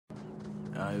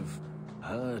I've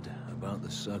heard about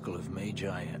the Circle of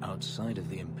Magi outside of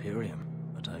the Imperium,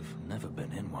 but I've never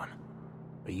been in one.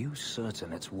 Are you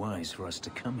certain it's wise for us to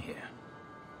come here,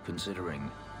 considering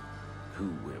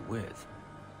who we're with?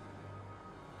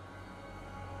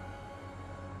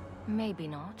 Maybe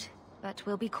not, but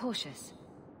we'll be cautious.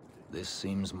 This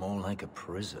seems more like a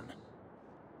prison.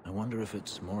 I wonder if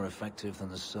it's more effective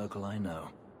than the Circle I know.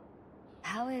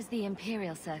 How is the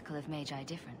Imperial Circle of Magi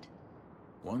different?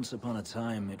 Once upon a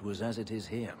time, it was as it is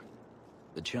here.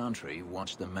 The Chantry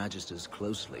watched the Magisters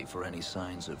closely for any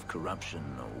signs of corruption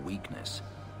or weakness.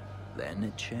 Then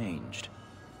it changed.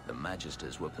 The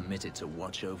Magisters were permitted to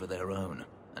watch over their own,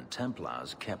 and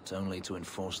Templars kept only to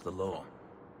enforce the law.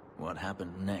 What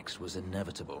happened next was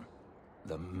inevitable.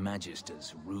 The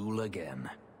Magisters rule again,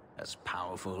 as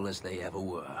powerful as they ever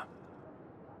were.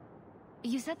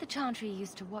 You said the Chantry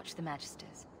used to watch the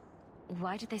Magisters.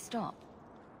 Why did they stop?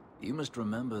 You must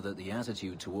remember that the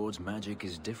attitude towards magic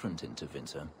is different in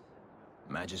Tevinter.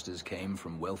 Magisters came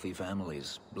from wealthy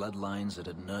families, bloodlines that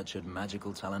had nurtured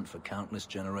magical talent for countless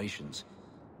generations.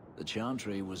 The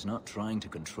Chantry was not trying to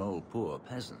control poor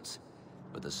peasants,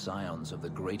 but the scions of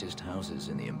the greatest houses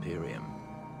in the Imperium.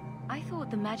 I thought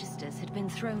the Magisters had been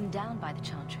thrown down by the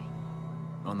Chantry.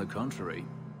 On the contrary,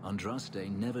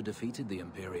 Andraste never defeated the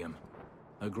Imperium.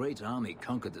 A great army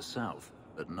conquered the south,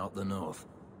 but not the north.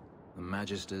 The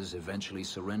Magisters eventually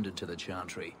surrendered to the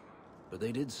Chantry, but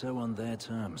they did so on their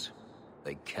terms.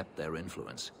 They kept their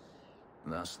influence.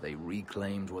 Thus, they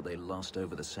reclaimed what they lost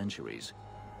over the centuries.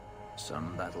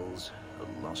 Some battles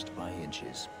are lost by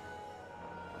inches.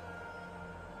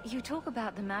 You talk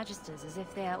about the Magisters as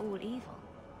if they are all evil.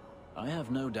 I have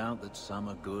no doubt that some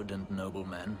are good and noble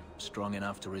men, strong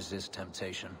enough to resist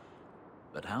temptation.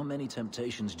 But how many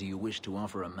temptations do you wish to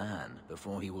offer a man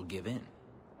before he will give in?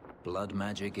 Blood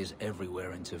magic is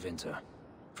everywhere in Tevinter,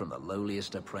 from the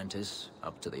lowliest apprentice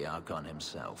up to the Archon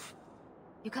himself.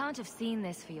 You can't have seen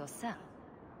this for yourself.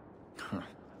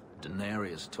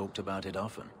 Daenerys talked about it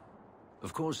often.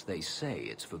 Of course, they say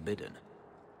it's forbidden.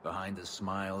 Behind the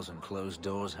smiles and closed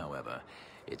doors, however,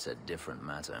 it's a different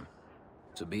matter.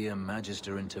 To be a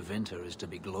Magister in Tevinter is to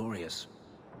be glorious.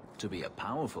 To be a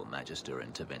powerful Magister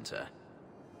in Tevinter,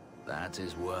 that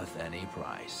is worth any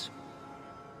price.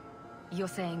 You're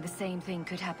saying the same thing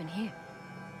could happen here?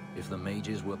 If the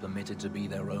mages were permitted to be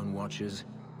their own watchers,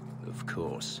 of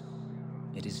course.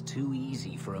 It is too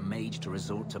easy for a mage to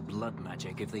resort to blood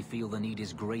magic if they feel the need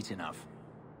is great enough.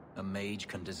 A mage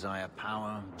can desire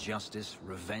power, justice,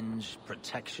 revenge,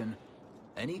 protection.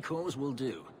 Any cause will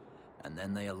do, and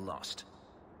then they are lost.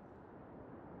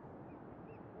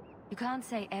 You can't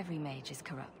say every mage is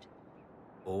corrupt.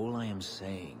 All I am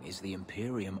saying is the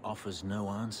Imperium offers no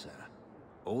answer.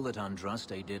 All that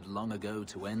Andraste did long ago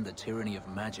to end the tyranny of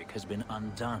magic has been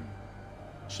undone.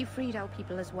 She freed our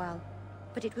people as well,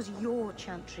 but it was your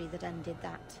Chantry that ended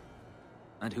that.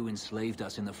 And who enslaved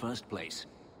us in the first place?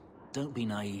 Don't be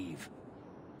naive.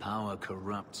 Power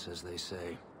corrupts, as they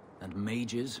say, and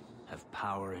mages have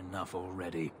power enough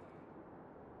already.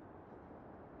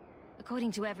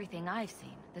 According to everything I've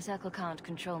seen, the Circle can't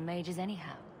control mages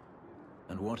anyhow.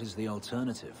 And what is the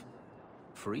alternative?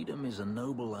 Freedom is a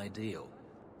noble ideal,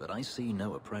 but I see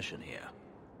no oppression here.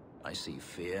 I see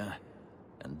fear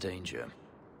and danger.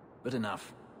 But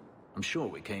enough. I'm sure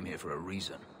we came here for a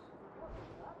reason.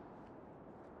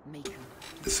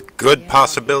 There's a good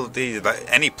possibility that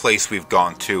any place we've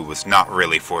gone to was not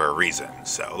really for a reason,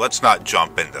 so let's not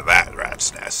jump into that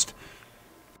rat's nest.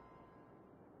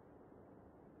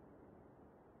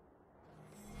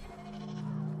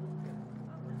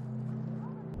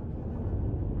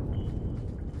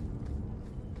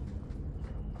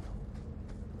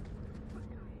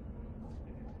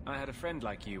 I had a friend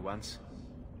like you once.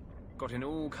 Got in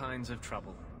all kinds of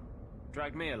trouble.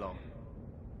 Dragged me along.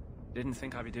 Didn't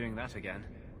think I'd be doing that again.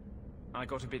 I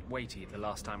got a bit weighty the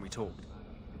last time we talked.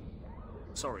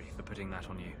 Sorry for putting that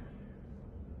on you.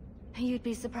 You'd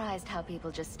be surprised how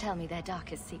people just tell me their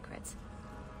darkest secrets.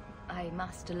 I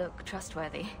must look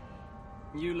trustworthy.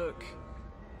 You look...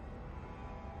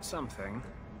 something.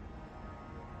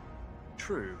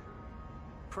 True.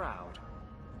 Proud.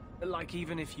 Like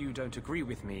even if you don't agree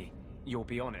with me, you'll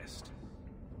be honest.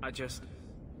 I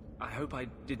hope I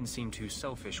didn't seem too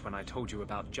selfish when I told you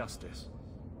about justice.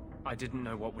 I didn't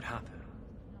know what would happen.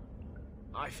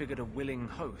 I figured a willing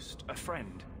host, a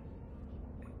friend.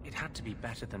 It had to be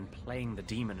better than playing the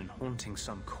demon and haunting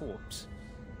some corpse.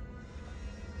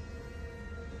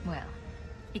 Well,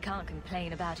 he can't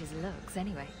complain about his looks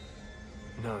anyway.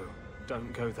 No,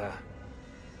 don't go there.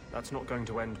 That's not going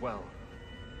to end well.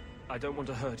 I don't want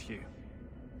to hurt you.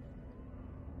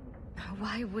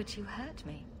 Why would you hurt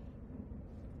me?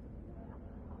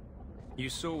 You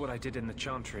saw what I did in the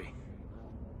Chantry.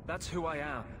 That's who I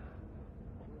am.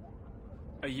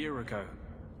 A year ago,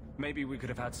 maybe we could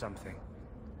have had something.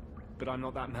 But I'm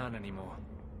not that man anymore.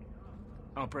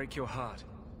 I'll break your heart.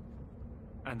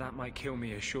 And that might kill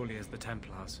me as surely as the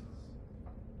Templars.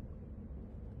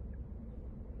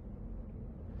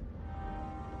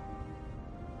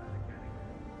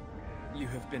 You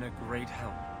have been a great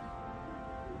help.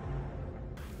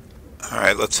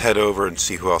 Alright, let's head over and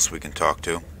see who else we can talk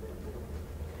to.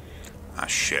 Ah,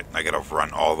 shit. I gotta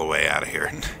run all the way out of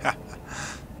here.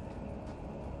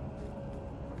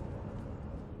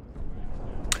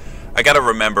 I gotta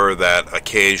remember that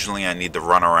occasionally I need to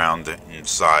run around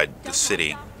inside the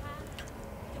city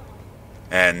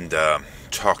and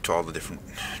talk to all the different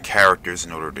characters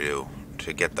in order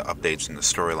to get the updates in the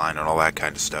storyline and all that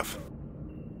kind of stuff.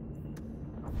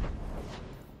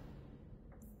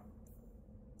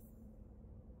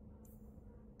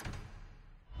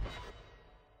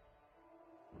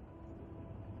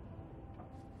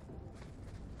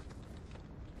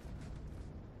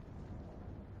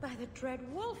 By the Dread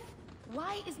Wolf!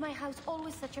 Why is my house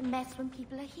always such a mess when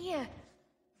people are here?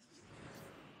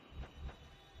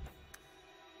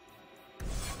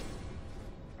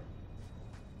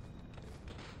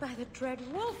 By the Dread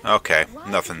Wolf! Okay, Why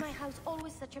nothing. is my house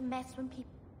always such a mess when people...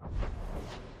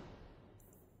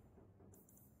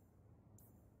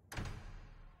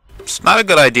 It's not a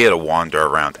good idea to wander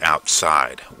around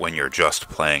outside when you're just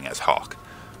playing as Hawk.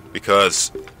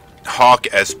 Because Hawk,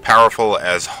 as powerful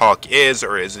as Hawk is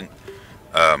or isn't,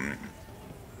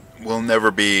 will never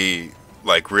be,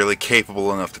 like, really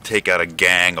capable enough to take out a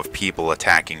gang of people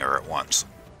attacking her at once.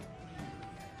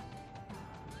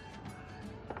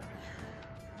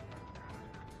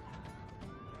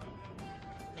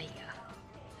 There you go.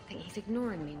 I think he's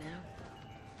ignoring me now.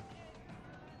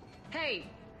 Hey!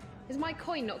 Is my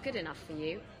coin not good enough for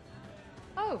you?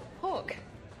 Oh, Hawk.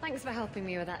 Thanks for helping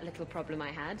me with that little problem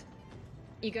I had.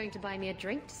 You going to buy me a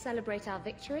drink to celebrate our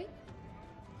victory?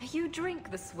 You drink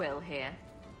the swill here.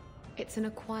 It's an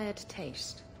acquired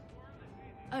taste.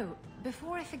 Oh,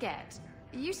 before I forget,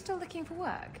 are you still looking for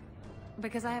work?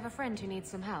 Because I have a friend who needs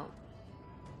some help.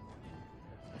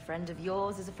 A friend of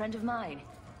yours is a friend of mine.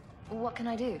 What can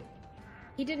I do?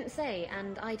 He didn't say,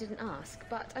 and I didn't ask,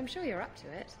 but I'm sure you're up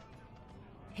to it.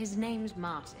 His name's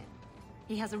Martin.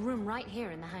 He has a room right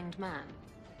here in the Hanged Man.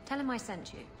 Tell him I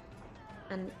sent you.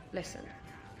 And listen,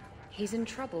 he's in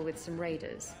trouble with some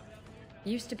raiders.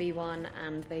 Used to be one,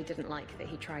 and they didn't like that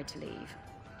he tried to leave.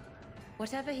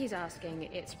 Whatever he's asking,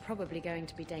 it's probably going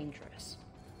to be dangerous.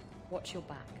 Watch your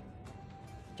back.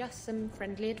 Just some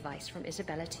friendly advice from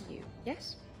Isabella to you,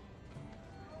 yes?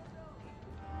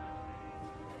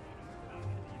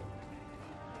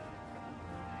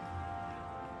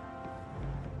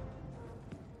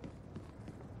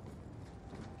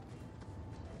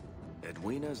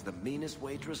 Edwina's the meanest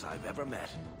waitress I've ever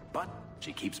met, but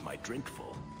she keeps my drink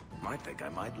full. I think I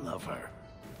might love her.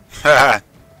 Haha.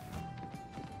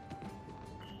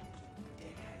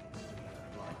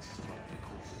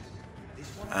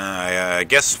 I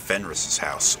guess Fenris's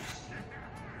house.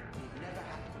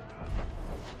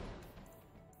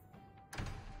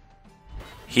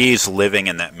 He's living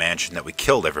in that mansion that we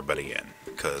killed everybody in,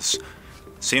 because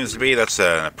seems to be that's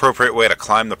an appropriate way to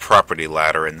climb the property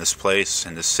ladder in this place,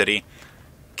 in this city.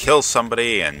 Kill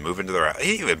somebody and move into their house.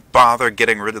 He didn't even bother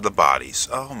getting rid of the bodies.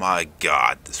 Oh my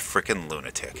god, this frickin'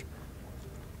 lunatic.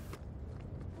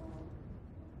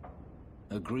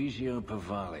 Egregio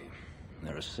Pavali.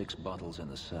 There are 6 bottles in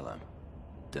the cellar.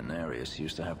 Denarius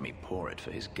used to have me pour it for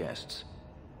his guests.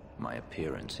 My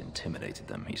appearance intimidated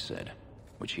them, he said,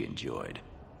 which he enjoyed.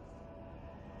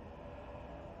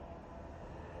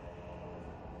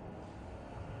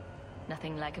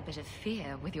 Nothing like a bit of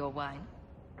fear with your wine.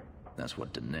 That's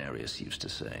what Denarius used to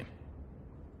say.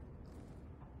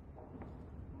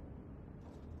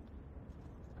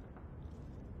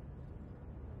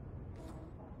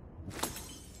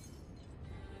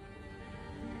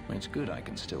 It's good I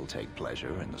can still take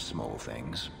pleasure in the small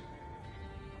things.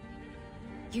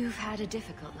 You've had a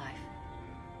difficult life.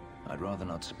 I'd rather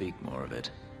not speak more of it.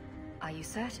 Are you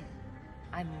certain?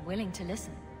 I'm willing to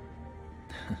listen.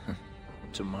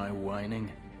 To my whining?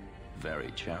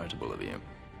 Very charitable of you.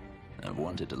 I've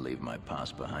wanted to leave my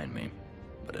past behind me,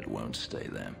 but it won't stay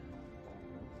there.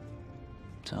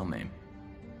 Tell me,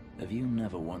 have you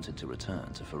never wanted to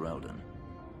return to Ferelden?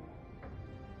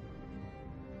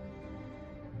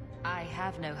 I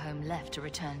have no home left to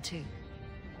return to.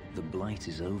 The Blight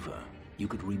is over. You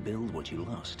could rebuild what you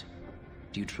lost.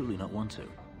 Do you truly not want to?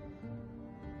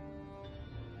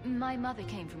 My mother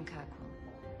came from Kirkwall.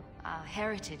 Our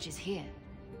heritage is here.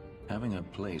 Having a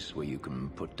place where you can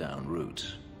put down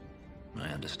roots, I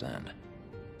understand.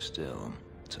 Still,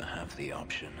 to have the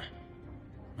option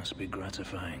must be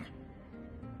gratifying.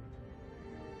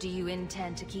 Do you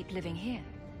intend to keep living here?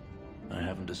 I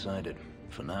haven't decided.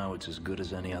 For now, it's as good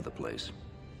as any other place.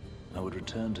 I would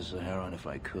return to Saharan if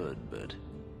I could, but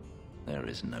there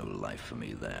is no life for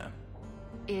me there.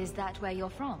 Is that where you're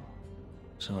from?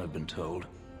 So I've been told.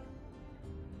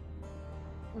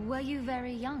 Were you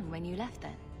very young when you left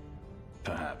then?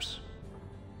 Perhaps.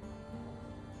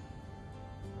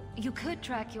 You could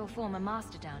track your former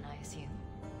master down, I assume.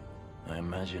 I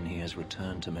imagine he has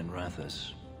returned to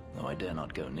Minrathous, though I dare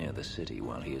not go near the city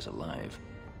while he is alive.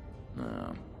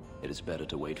 No, it is better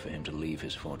to wait for him to leave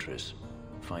his fortress,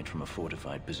 fight from a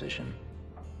fortified position.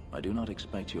 I do not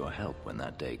expect your help when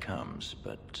that day comes,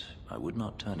 but I would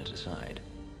not turn it aside.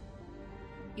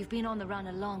 You've been on the run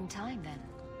a long time then.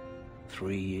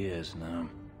 3 years now.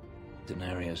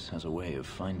 Denarius has a way of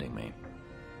finding me.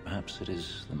 Perhaps it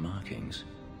is the markings.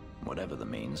 Whatever the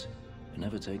means, it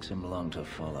never takes him long to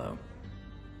follow.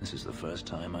 This is the first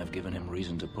time I've given him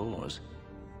reason to pause.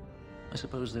 I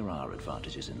suppose there are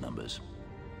advantages in numbers.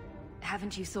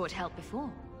 Haven't you sought help before?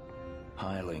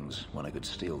 Hirelings, when I could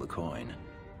steal the coin.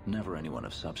 Never anyone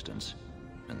of substance.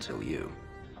 Until you.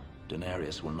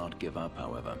 Denarius will not give up,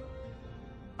 however.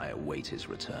 I await his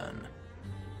return.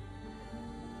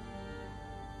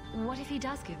 What if he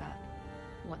does give up?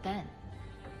 What then?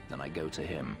 Then I go to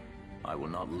him. I will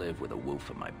not live with a wolf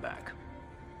at my back.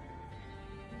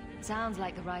 Sounds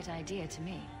like the right idea to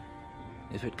me.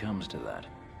 If it comes to that,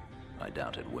 I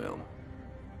doubt it will.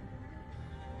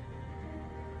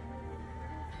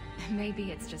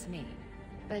 Maybe it's just me,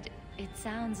 but it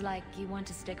sounds like you want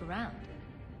to stick around.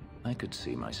 I could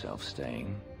see myself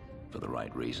staying, for the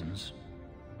right reasons.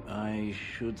 I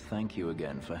should thank you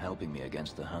again for helping me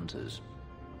against the hunters.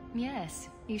 Yes,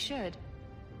 you should.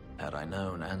 Had I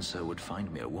known Anso would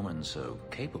find me a woman so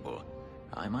capable,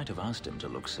 I might have asked him to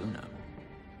look sooner.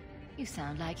 You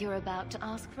sound like you're about to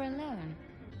ask for a loan.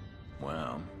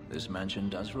 Well, this mansion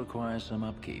does require some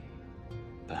upkeep.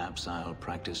 Perhaps I'll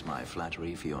practice my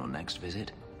flattery for your next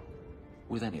visit.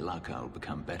 With any luck, I'll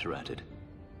become better at it.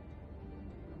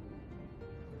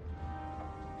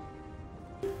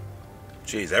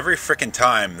 Jeez, every frickin'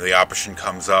 time the option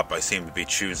comes up, I seem to be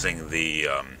choosing the,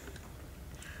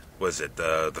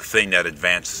 the thing that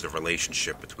advances the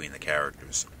relationship between the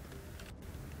characters.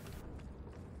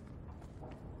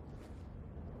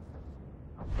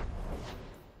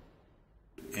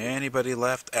 Anybody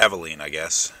left? Aveline, I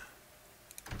guess.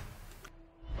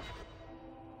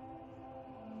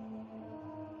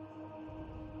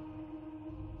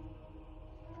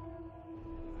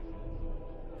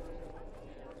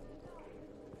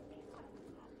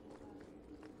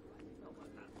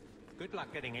 Good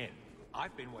luck getting in.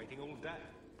 I've been waiting all day.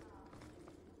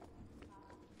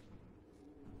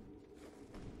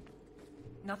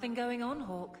 Nothing going on,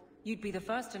 Hawk. You'd be the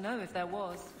first to know if there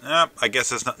was. I guess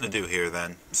there's nothing to do here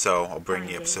then, so I'll bring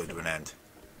the episode to an end.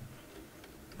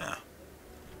 Yeah.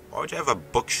 Why would you have a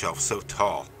bookshelf so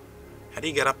tall? How do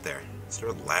you get up there? Is there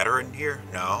a ladder in here?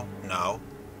 No, no.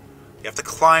 You have to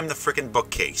climb the frickin'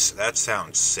 bookcase. That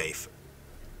sounds safe.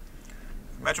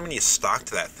 Imagine when you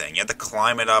stocked that thing. You had to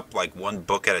climb it up like one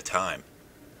book at a time.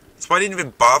 That's why I didn't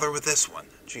even bother with this one.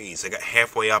 Jeez, I got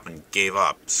halfway up and gave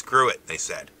up. Screw it, they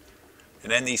said.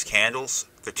 And then these candles,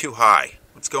 they're too high.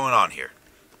 What's going on here?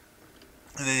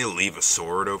 And then you leave a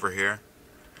sword over here.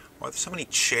 Why are there so many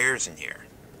chairs in here?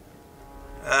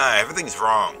 Everything's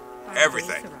wrong.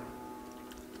 Everything.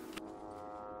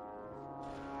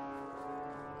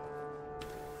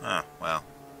 Well.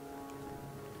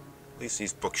 At least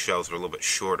these bookshelves are a little bit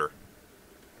shorter.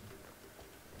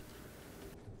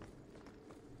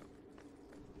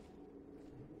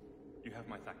 You have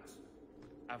my thanks.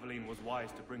 Aveline was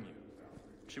wise to bring you.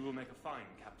 She will make a fine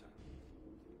captain.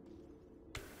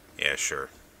 Yeah, sure.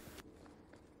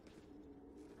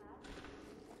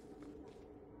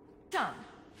 Done.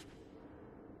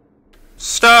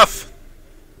 Stuff!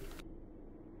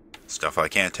 Stuff I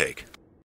can't take.